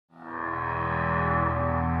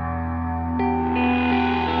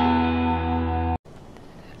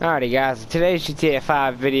Alrighty guys, in today's GTA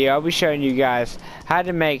 5 video, I'll be showing you guys how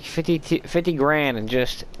to make 50 grand in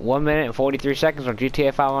just 1 minute and 43 seconds on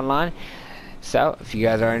GTA 5 Online. So, if you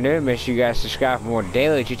guys are new, make sure you guys subscribe for more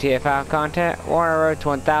daily GTA 5 content. We're on our road to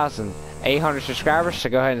 1,800 subscribers, so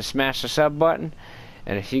go ahead and smash the sub button.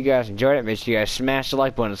 And if you guys enjoyed it, make sure you guys smash the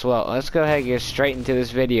like button as well. Let's go ahead and get straight into this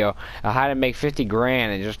video of how to make 50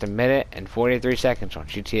 grand in just 1 minute and 43 seconds on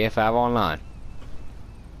GTA 5 Online.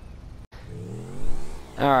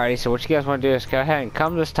 Alrighty, so what you guys want to do is go ahead and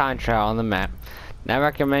come to this time trial on the map. Now I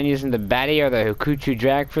recommend using the Batty or the Hukuchu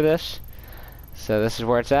drag for this. So this is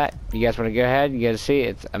where it's at. You guys want to go ahead, you guys see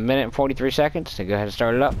it's 1 minute and 43 seconds. So go ahead and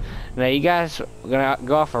start it up. Now you guys are going to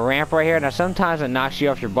go off a ramp right here. Now sometimes it knocks you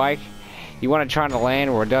off your bike. You want to try to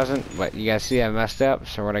land where it doesn't, but you guys see I messed up.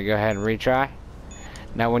 So we're going to go ahead and retry.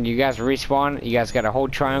 Now when you guys respawn, you guys got to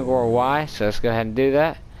hold triangle or Y. So let's go ahead and do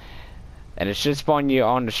that. And it should spawn you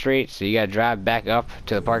on the street, so you gotta drive back up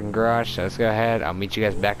to the parking garage. So let's go ahead, I'll meet you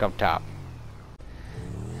guys back up top.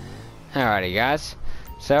 Alrighty guys,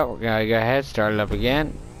 so we're gonna go ahead, start it up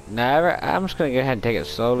again. Now I'm just gonna go ahead and take it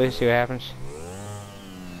slowly, see what happens.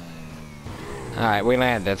 Alright, we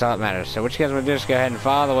landed, that's all that matters. So what you guys wanna do is go ahead and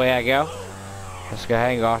follow the way I go. Let's go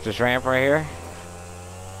ahead and go off this ramp right here.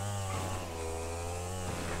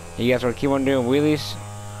 You guys wanna keep on doing wheelies.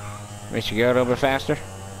 Make sure you go a little bit faster.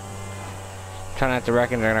 Try not to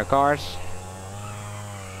wreck into our cars.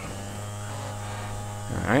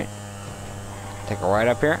 Alright. Take a right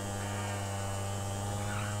up here.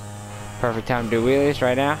 Perfect time to do wheelies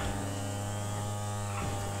right now.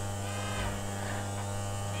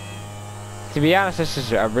 To be honest, this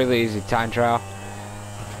is a really easy time trial.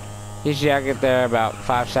 Usually I get there about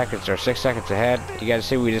 5 seconds or 6 seconds ahead. You guys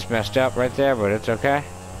see we just messed up right there, but it's okay.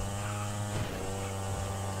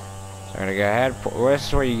 So I'm gonna go ahead. Well, this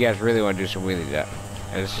is where you guys really want to do some wheelies up.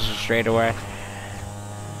 And this is a straightaway.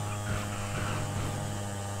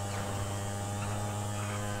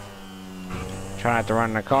 Try not to run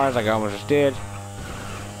in the cars like I almost just did.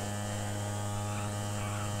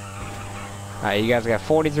 Alright, you guys got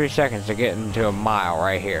 43 seconds to get into a mile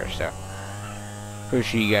right here, so pretty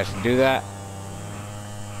sure you guys can do that.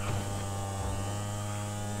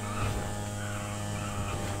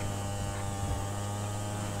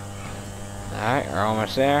 Alright, we're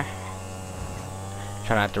almost there.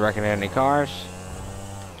 Try not to wreck into any cars.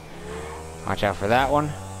 Watch out for that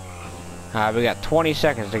one. We got 20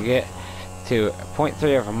 seconds to get to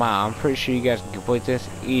 0.3 of a mile. I'm pretty sure you guys can complete this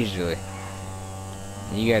easily.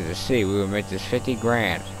 And you guys will see, we will make this 50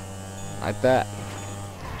 grand. Like that.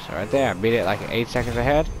 So right there, I beat it like 8 seconds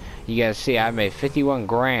ahead. You guys see I made 51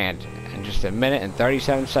 grand in just 1 minute and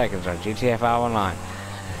 37 seconds on GTA 5 Online.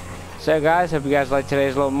 So guys, hope you guys liked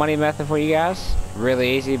today's little money method for you guys.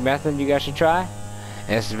 Really easy method you guys should try.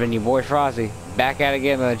 And this has been your boy Frozzy, back at it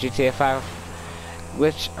again on the GTA 5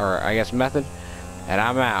 glitch, or I guess method. And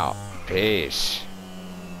I'm out. Peace.